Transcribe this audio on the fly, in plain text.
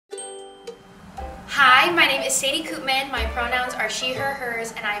Hi, my name is Sadie Koopman. My pronouns are she, her,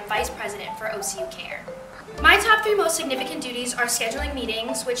 hers, and I am Vice President for OCU CARE. My top 3 most significant duties are scheduling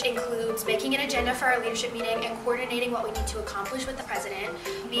meetings, which includes making an agenda for our leadership meeting and coordinating what we need to accomplish with the president,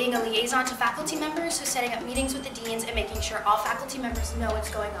 being a liaison to faculty members, so setting up meetings with the deans and making sure all faculty members know what's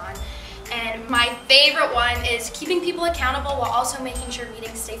going on. And my favorite one is keeping people accountable while also making sure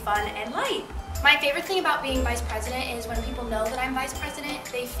meetings stay fun and light. My favorite thing about being Vice President is when people know that I'm Vice President,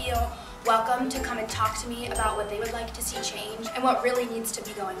 they feel welcome to come and talk to me about what they would like to see change and what really needs to be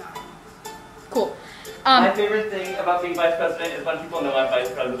going on. Cool. My favorite thing about being Vice President is when people know I'm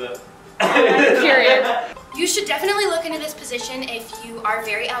Vice President. Period. You should definitely look into this position if you are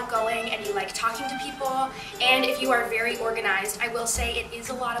very outgoing and you like talking to people, and if you are very organized. I will say it is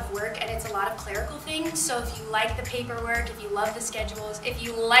a lot of work and it's a lot of clerical things, so if you like the paperwork, if you love the schedules, if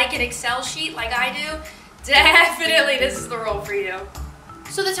you like an Excel sheet like I do, definitely this is the role for you.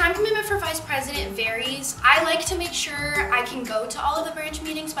 So the time commitment for Vice President varies. I like to make sure I can go to all of the branch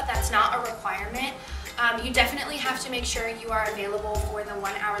meetings, but that's not a requirement. You definitely have to make sure you are available for the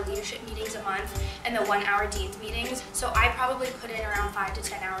 1-hour leadership meetings a month and the 1-hour deans meetings. So I probably put in around 5 to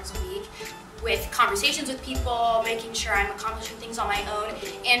 10 hours a week with conversations with people, making sure I'm accomplishing things on my own,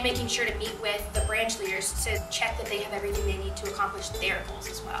 and making sure to meet with the branch leaders to check that they have everything they need to accomplish their goals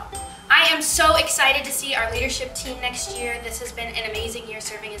as well. I am so excited to see our leadership team next year. This has been an amazing year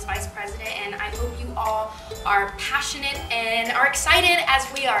serving as Vice President, and I hope you all are passionate and are excited as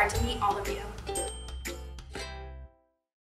we are to meet all of you.